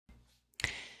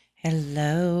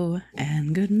Hello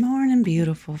and good morning,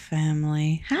 beautiful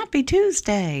family. Happy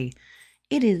Tuesday.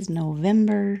 It is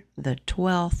November the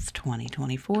 12th,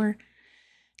 2024.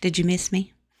 Did you miss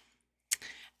me?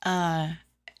 I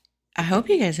hope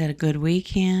you guys had a good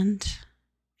weekend.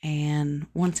 And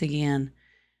once again,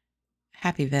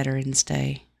 happy Veterans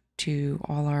Day to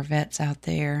all our vets out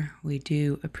there. We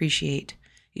do appreciate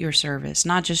your service,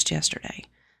 not just yesterday,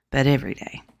 but every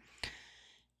day.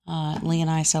 Lee and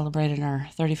I celebrated our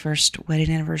 31st wedding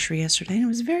anniversary yesterday, and it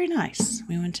was very nice.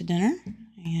 We went to dinner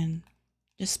and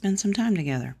just spent some time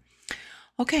together.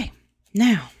 Okay,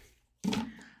 now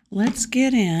let's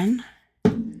get in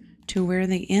to where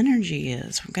the energy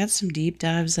is. We've got some deep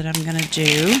dives that I'm going to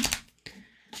do,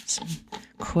 some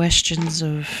questions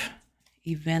of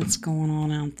events going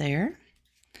on out there,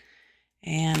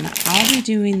 and I'll be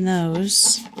doing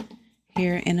those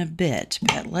here in a bit,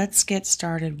 but let's get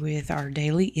started with our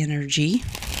daily energy.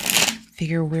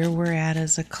 Figure where we're at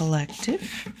as a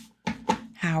collective.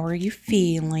 How are you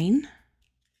feeling?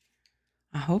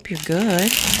 I hope you're good.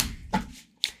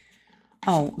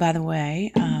 Oh, by the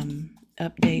way,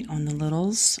 update on the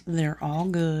littles. They're all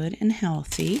good and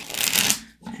healthy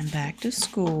and back to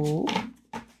school.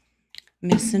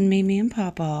 Missing Mimi and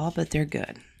Papa, but they're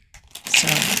good. So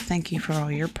thank you for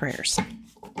all your prayers.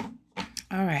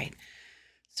 All right.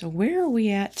 So where are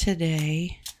we at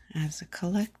today as a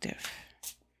collective?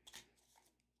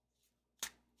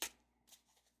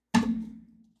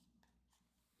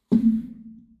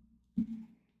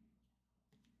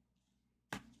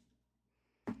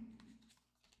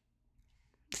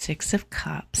 Six of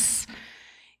Cups.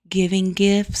 Giving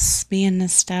gifts, being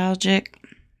nostalgic,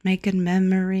 making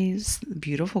memories.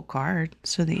 Beautiful card.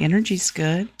 So the energy's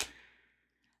good.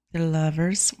 The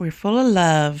Lovers. We're full of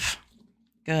love.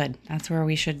 Good. That's where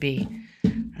we should be.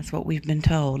 That's what we've been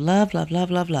told. Love, love,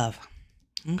 love, love, love.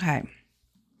 Okay.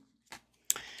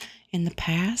 In the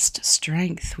past,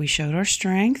 strength. We showed our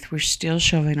strength. We're still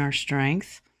showing our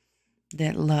strength.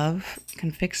 That love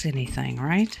can fix anything,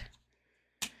 right?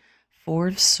 Four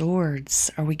of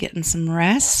Swords. Are we getting some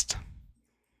rest?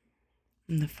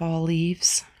 In the fall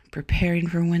leaves. Preparing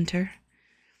for winter.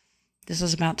 This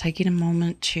is about taking a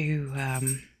moment to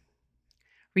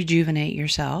rejuvenate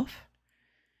yourself.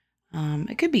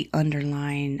 It could be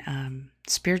underlying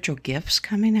spiritual gifts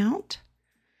coming out,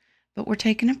 but we're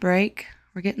taking a break.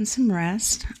 We're getting some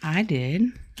rest. I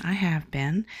have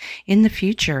been. In the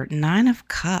future, 9 of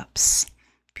Cups.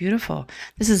 Beautiful.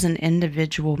 This is an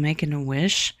individual making a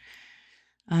wish.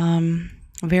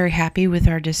 Very happy with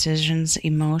our decisions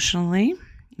emotionally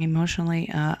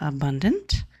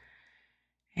abundant,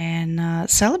 and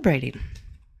celebrating.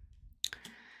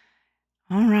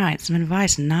 All right, some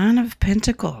advice. 9 of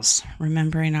Pentacles,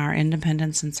 remembering our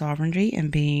independence and sovereignty and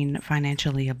being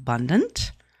financially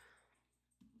abundant.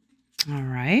 All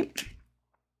right.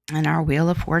 And our Wheel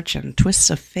of Fortune, twists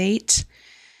of fate,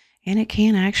 and it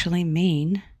can actually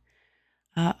mean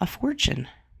a fortune.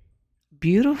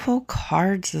 Beautiful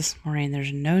cards this morning.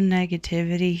 There's no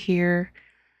negativity here.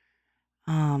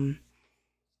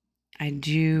 I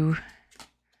do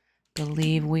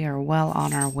believe we are well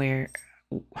on our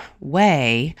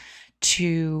way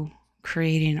to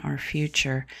creating our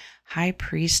future. High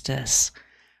Priestess,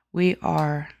 we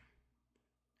are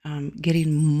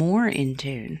getting more in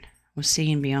tune with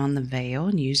seeing beyond the veil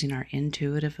and using our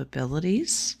intuitive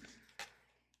abilities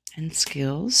and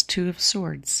skills. 2 of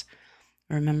Swords.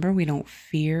 Remember, we don't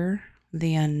fear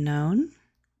the unknown,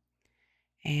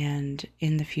 and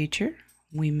in the future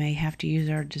we may have to use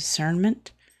our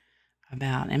discernment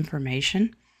about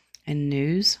information and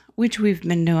news, which we've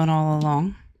been doing all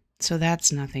along, so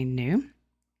that's nothing new.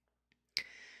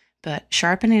 But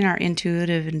sharpening our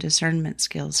intuitive and discernment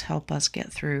skills help us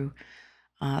get through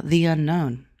the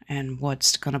unknown and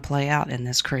what's going to play out in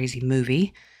this crazy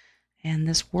movie and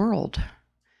this world.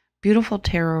 Beautiful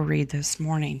tarot read this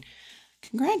morning.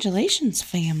 Congratulations,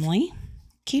 family.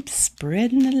 Keep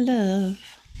spreading the love.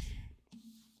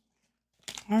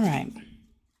 All right.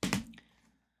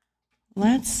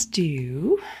 Let's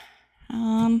do...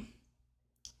 what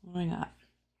do we got?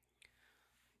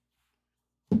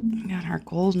 We got our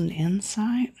golden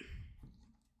insight.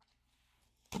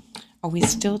 Are we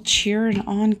still cheering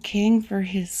on King for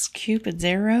his Cupid's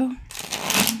arrow?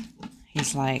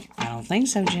 He's like, I don't think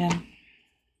so, Jen.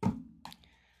 All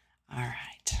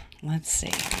right, let's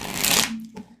see.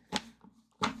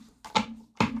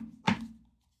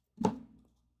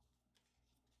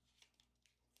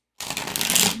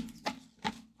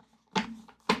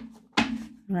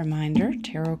 Reminder,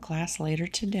 tarot class later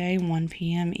today, 1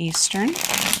 p.m. Eastern.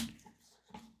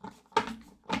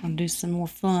 I'll do some more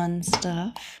fun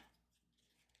stuff.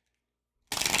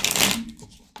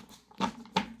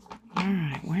 All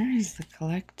right, where is the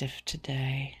collective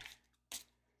today?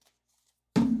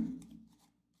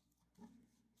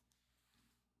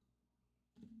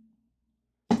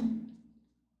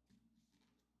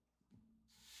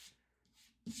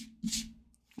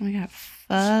 We got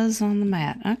fuzz on the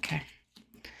mat. Okay.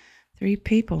 3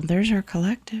 people. There's our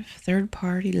collective. Third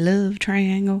party, love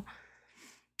triangle,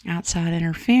 outside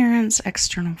interference,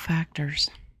 external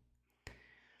factors.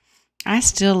 I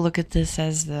still look at this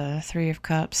as the 3 of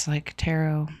Cups, like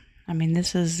tarot. I mean,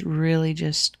 this is really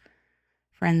just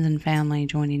friends and family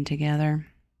joining together.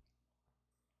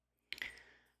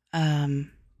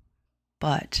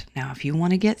 But now if you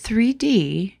want to get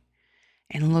 3D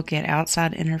and look at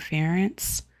outside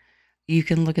interference, you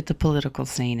can look at the political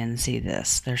scene and see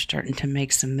this. They're starting to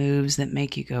make some moves that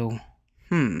make you go,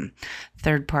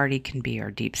 Third party can be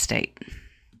our deep state.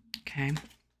 Okay.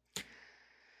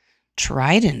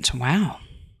 Trident, wow.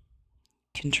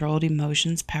 Controlled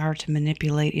emotions, power to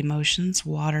manipulate emotions,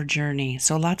 water journey.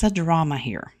 So lots of drama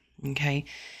here. Okay.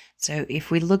 So if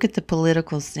we look at the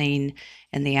political scene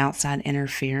and the outside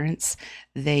interference,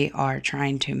 they are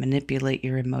trying to manipulate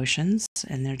your emotions.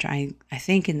 And they're trying, I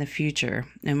think in the future,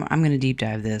 and I'm going to deep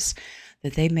dive this,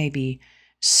 that they may be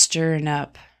stirring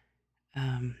up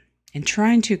and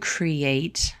trying to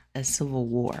create a civil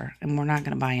war. And we're not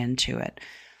going to buy into it.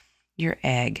 Your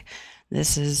egg.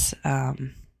 This is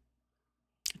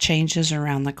changes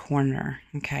around the corner.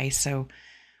 Okay, so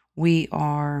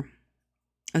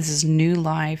this is new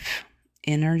life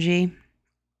energy.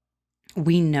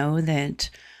 We know that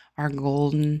our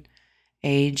golden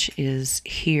age is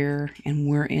here and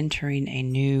we're entering a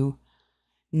new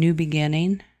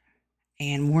beginning,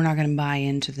 and we're not going to buy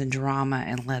into the drama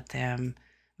and let them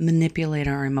manipulate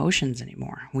our emotions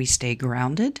anymore. We stay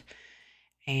grounded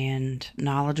and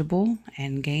knowledgeable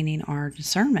and gaining our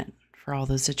discernment for all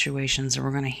those situations that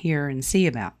we're going to hear and see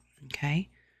about. Okay.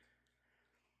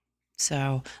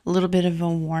 So a little bit of a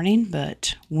warning,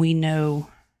 but we know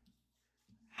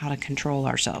how to control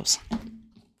ourselves.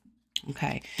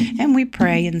 Okay. And we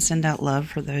pray and send out love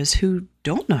for those who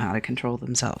don't know how to control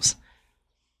themselves.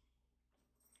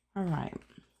 All right.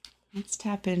 Let's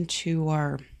tap into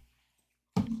our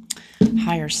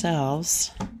higher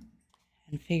selves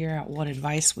and figure out what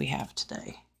advice we have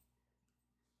today.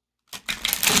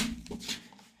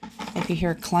 If you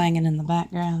hear clanging in the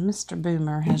background, Mr.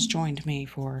 Boomer has joined me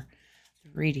for the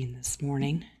reading this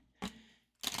morning.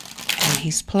 And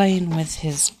he's playing with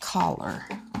his collar.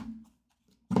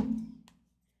 All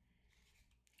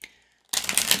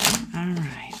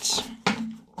right.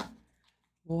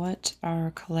 What are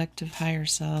our collective higher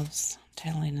selves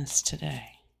telling us today?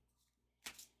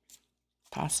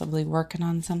 Possibly working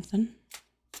on something?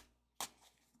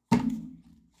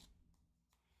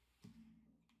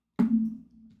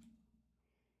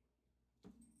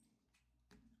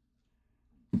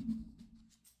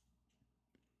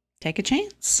 Take a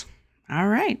chance. All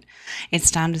right. It's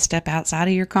time to step outside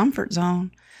of your comfort zone.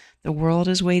 The world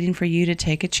is waiting for you to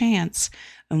take a chance.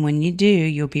 And when you do,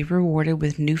 you'll be rewarded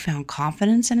with newfound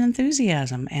confidence and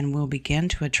enthusiasm and will begin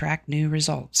to attract new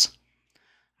results.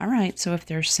 All right. So if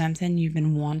there's something you've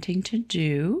been wanting to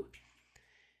do,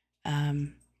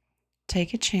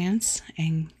 take a chance.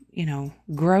 And,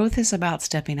 growth is about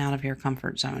stepping out of your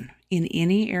comfort zone in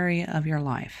any area of your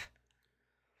life.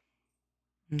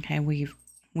 Okay.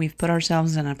 We've put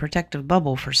ourselves in a protective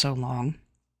bubble for so long.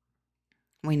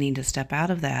 We need to step out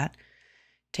of that,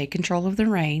 take control of the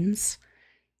reins,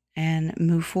 and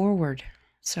move forward.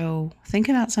 So think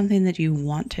about something that you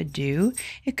want to do.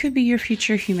 It could be your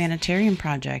future humanitarian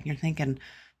project. You're thinking,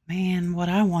 man, what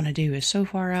I want to do is so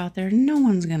far out there, no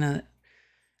one's going to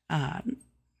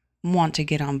want to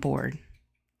get on board.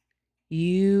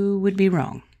 You would be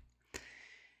wrong.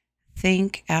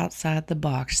 Think outside the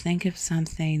box. Think of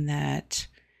something that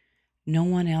no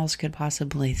one else could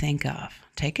possibly think of.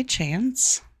 Take a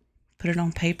chance, put it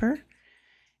on paper,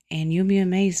 and you'll be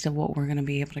amazed at what we're going to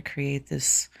be able to create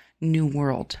this new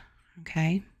world.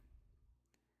 Okay?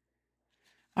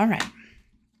 All right.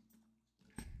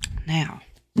 Now,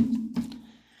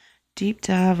 deep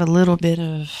dive a little bit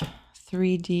of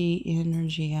 3D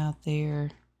energy out there.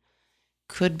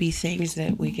 Could be things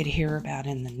that we could hear about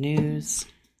in the news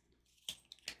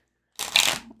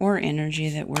or energy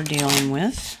that we're dealing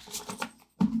with.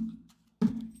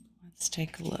 Let's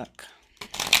take a look.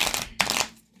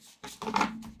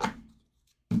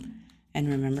 And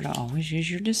remember to always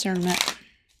use your discernment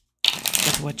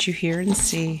with what you hear and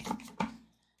see,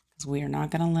 because we are not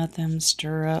going to let them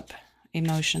stir up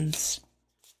emotions.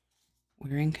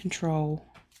 We're in control.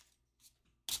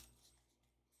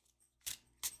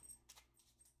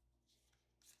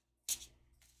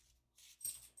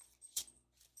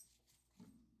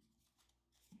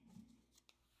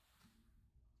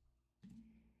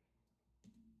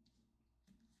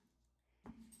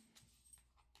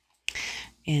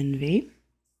 envy.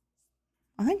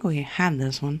 I think we had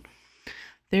this one.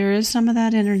 There is some of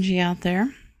that energy out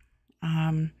there.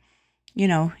 You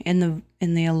know, in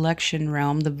the election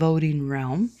realm, the voting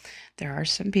realm, there are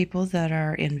some people that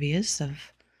are envious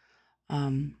of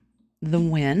the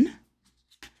win,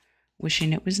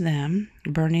 wishing it was them,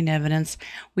 burning evidence.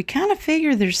 We kind of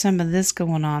figure there's some of this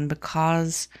going on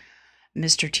because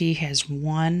Mr. T has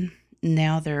won.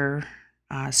 Now they're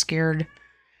scared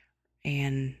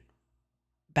and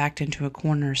backed into a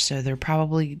corner, so they're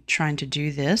probably trying to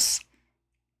do this.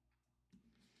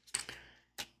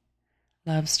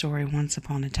 Love story once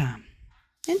upon a time.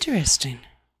 Interesting.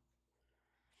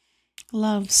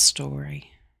 Love story.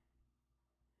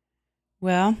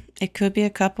 Well, it could be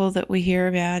a couple that we hear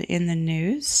about in the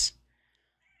news,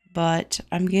 but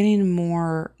I'm getting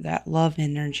more that love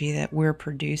energy that we're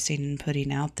producing and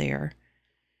putting out there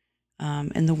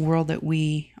in the world that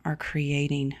we are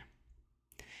creating.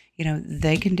 You know,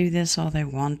 they can do this all they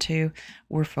want to.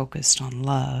 We're focused on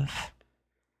love.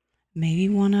 Maybe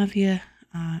one of you,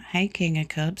 hey, King of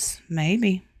Cups,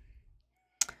 maybe.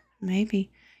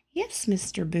 Yes,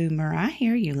 Mr. Boomer, I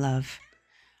hear you, love.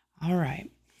 All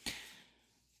right.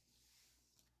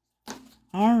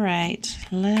 All right,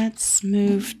 let's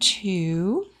move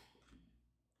to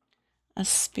a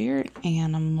spirit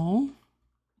animal.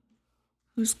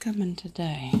 Who's coming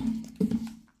today?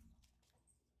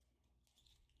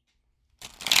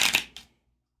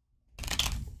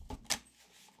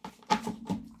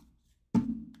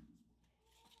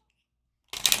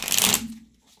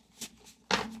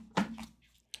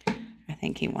 I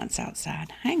think he wants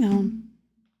outside. Hang on.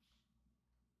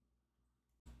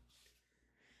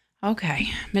 Okay,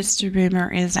 Mr.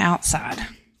 Boomer is outside.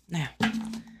 Now,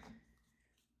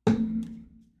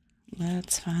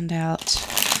 let's find out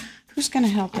who's going to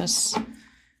help us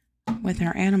with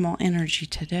our animal energy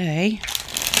today.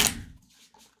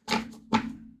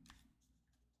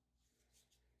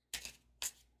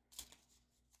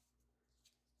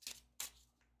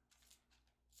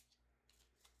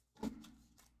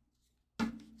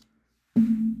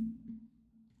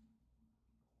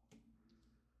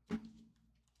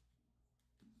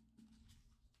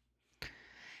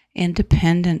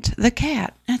 Independent. The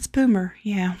cat. That's Boomer.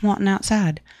 Yeah, wanting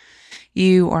outside.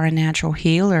 You are a natural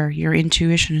healer. Your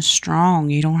intuition is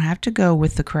strong. You don't have to go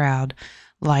with the crowd.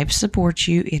 Life supports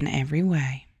you in every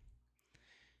way.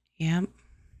 Yep.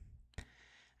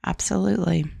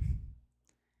 Absolutely.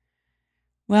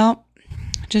 Well,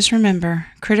 just remember,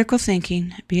 critical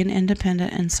thinking, being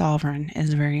independent and sovereign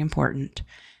is very important.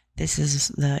 This is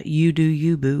the you do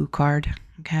you boo card,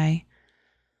 okay?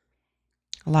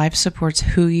 Life supports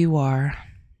who you are,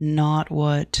 not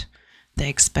what they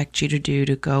expect you to do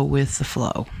to go with the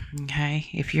flow, okay?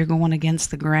 If you're going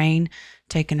against the grain,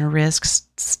 taking a risk,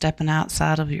 stepping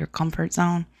outside of your comfort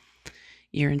zone,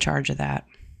 you're in charge of that,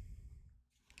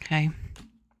 okay?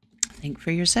 Think for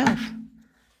yourself.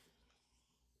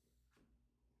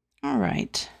 All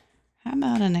right. How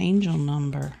about an angel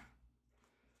number?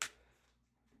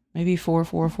 Maybe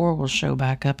 444 will show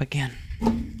back up again.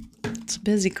 It's a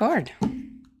busy card.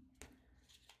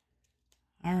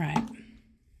 All right.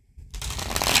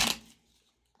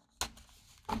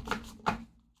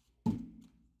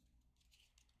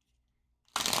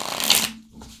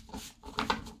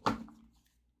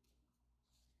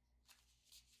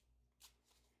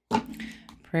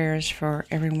 Prayers for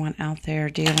everyone out there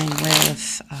dealing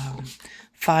with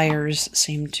fires.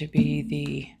 Seem to be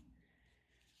the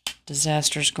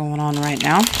disasters going on right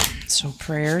now. So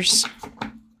prayers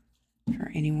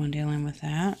for anyone dealing with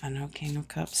that. I know King of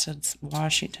Cups said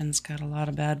Washington's got a lot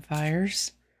of bad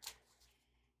fires.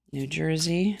 New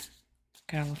Jersey,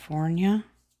 California.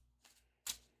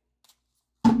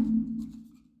 All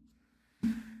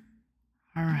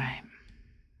right.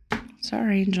 What's our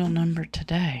angel number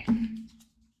today?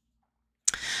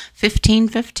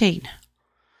 1515.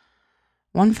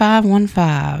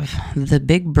 1515. The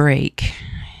big break.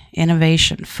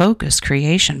 Innovation, focus,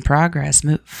 creation, progress,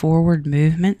 forward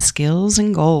movement, skills,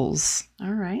 and goals.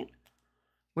 All right.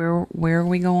 Where are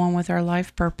we going with our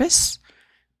life purpose?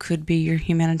 Could be your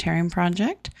humanitarian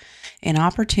project. An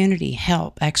opportunity,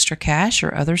 help, extra cash,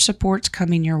 or other supports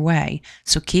coming your way.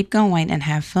 So keep going and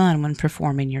have fun when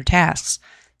performing your tasks.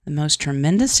 The most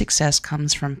tremendous success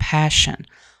comes from passion.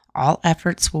 All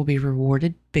efforts will be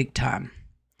rewarded big time.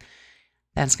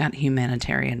 That's got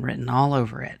humanitarian written all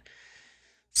over it.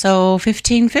 So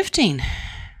 15:15,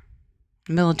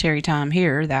 military time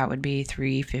here, that would be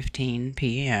 3:15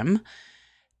 p.m.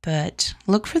 But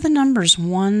look for the numbers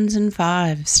 1s and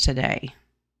 5s today.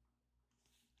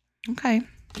 Okay.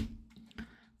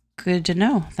 Good to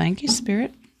know. Thank you,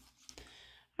 Spirit.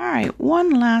 All right,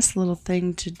 one last little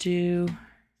thing to do.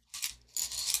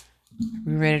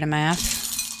 We ready to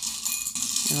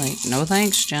math? You're like, no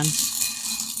thanks, Jen.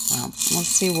 Well, let's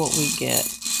see what we get.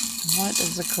 What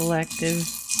is the collective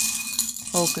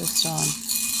focused on?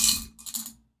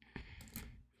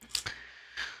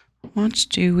 What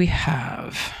do we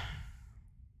have?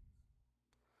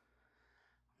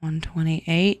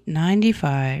 128,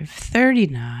 95,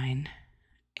 39,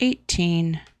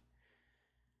 18,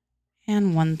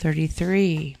 and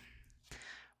 133.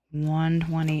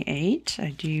 128, I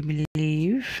do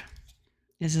believe,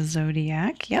 is a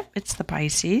zodiac. Yep, it's the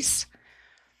Pisces.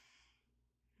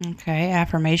 Okay,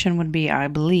 affirmation would be, I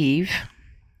believe.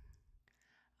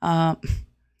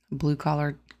 Blue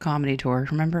collar comedy tour,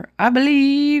 remember? I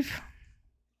believe.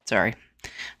 Sorry,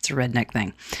 it's a redneck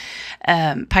thing.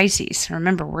 Pisces,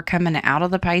 remember, we're coming out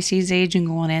of the Pisces age and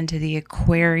going into the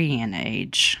Aquarian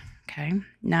age. Okay,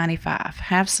 95,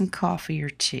 have some coffee or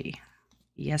tea.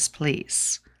 Yes,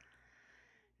 please.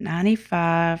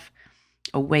 95,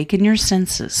 awaken your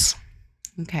senses.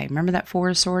 Okay, remember that Four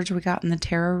of Swords we got in the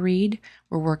tarot read?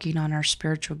 We're working on our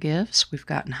spiritual gifts. We've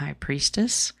gotten High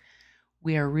Priestess.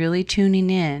 We are really tuning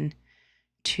in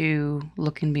to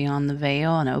looking beyond the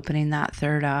veil and opening that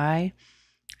third eye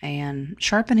and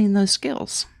sharpening those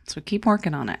skills. So keep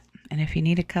working on it. And if you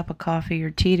need a cup of coffee or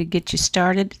tea to get you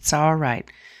started, it's all right.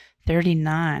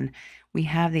 39, we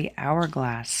have the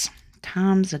hourglass.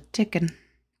 Time's a ticking.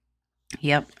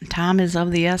 Yep, time is of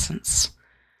the essence.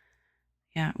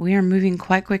 Yeah, we are moving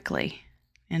quite quickly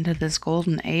into this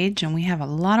golden age, and we have a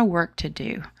lot of work to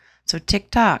do. So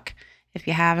TikTok, if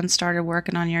you haven't started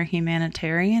working on your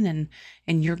humanitarian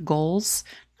and your goals,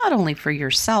 not only for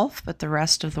yourself, but the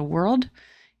rest of the world,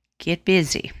 get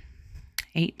busy.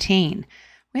 18,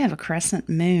 we have a crescent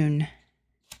moon.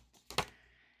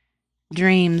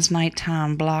 Dreams,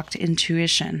 nighttime, blocked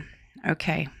intuition.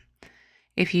 Okay,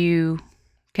 if you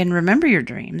can remember your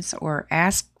dreams or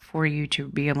ask for you to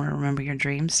be able to remember your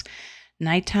dreams,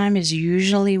 nighttime is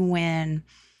usually when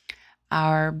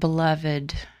our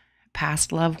beloved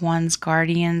past loved ones,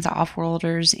 guardians,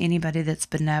 off-worlders, anybody that's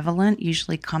benevolent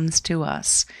usually comes to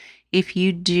us. If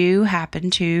you do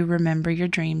happen to remember your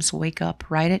dreams, wake up,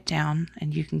 write it down,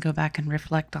 and you can go back and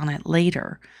reflect on it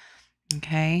later.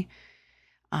 Okay?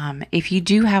 If you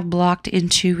do have blocked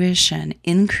intuition,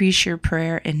 increase your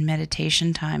prayer and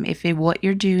meditation time. If what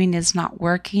you're doing is not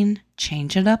working,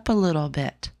 change it up a little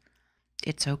bit.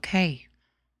 It's okay.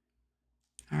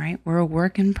 All right, we're a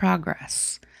work in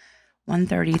progress.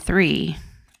 133,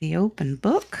 the open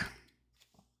book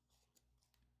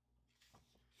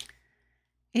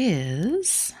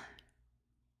is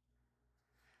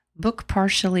book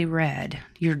partially read.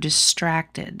 You're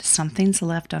distracted. Something's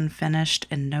left unfinished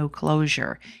and no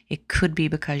closure. It could be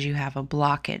because you have a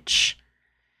blockage.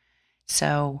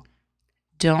 So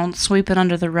don't sweep it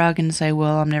under the rug and say,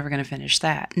 well, I'm never going to finish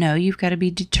that. No, you've got to be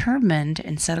determined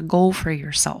and set a goal for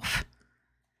yourself.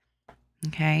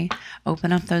 Okay?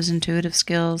 Open up those intuitive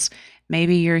skills.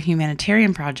 Maybe your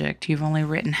humanitarian project, you've only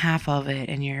written half of it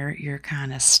and you're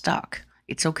kind of stuck.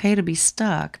 It's okay to be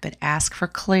stuck, but ask for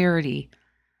clarity.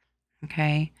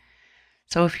 Okay,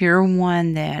 so if you're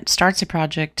one that starts a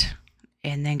project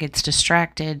and then gets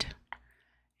distracted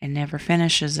and never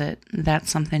finishes it,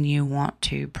 that's something you want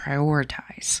to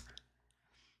prioritize.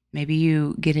 Maybe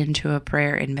you get into a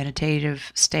prayer and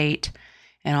meditative state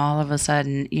and all of a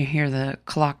sudden you hear the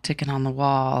clock ticking on the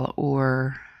wall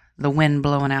or the wind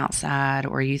blowing outside,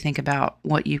 or you think about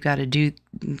what you've got to do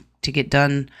to get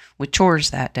done with chores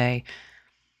that day.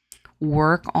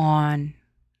 Work on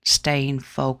staying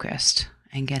focused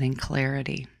and getting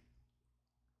clarity.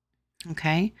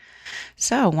 Okay,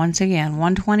 so once again,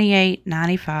 128,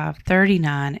 95,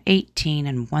 39, 18,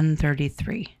 and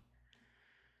 133.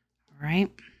 All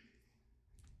right.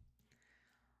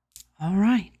 All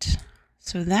right.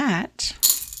 So that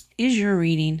is your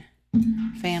reading,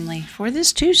 family, for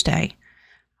this Tuesday.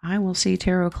 I will see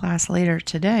tarot class later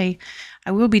today.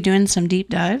 I will be doing some deep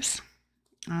dives.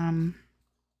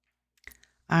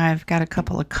 I've got a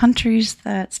couple of countries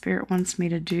that Spirit wants me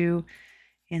to do.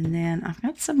 And then I've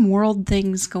got some world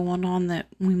things going on that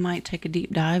we might take a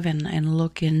deep dive and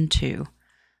look into.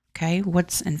 Okay, and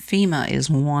FEMA is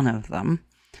one of them.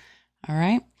 All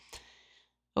right.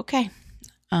 Okay.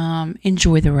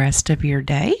 Enjoy the rest of your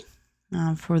day.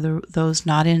 For those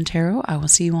not in tarot, I will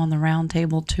see you on the round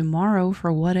table tomorrow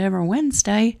for whatever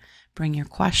Wednesday. Bring your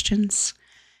questions.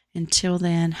 Until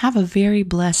then, have a very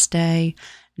blessed day.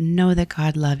 Know that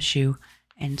God loves you,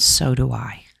 and so do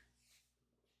I.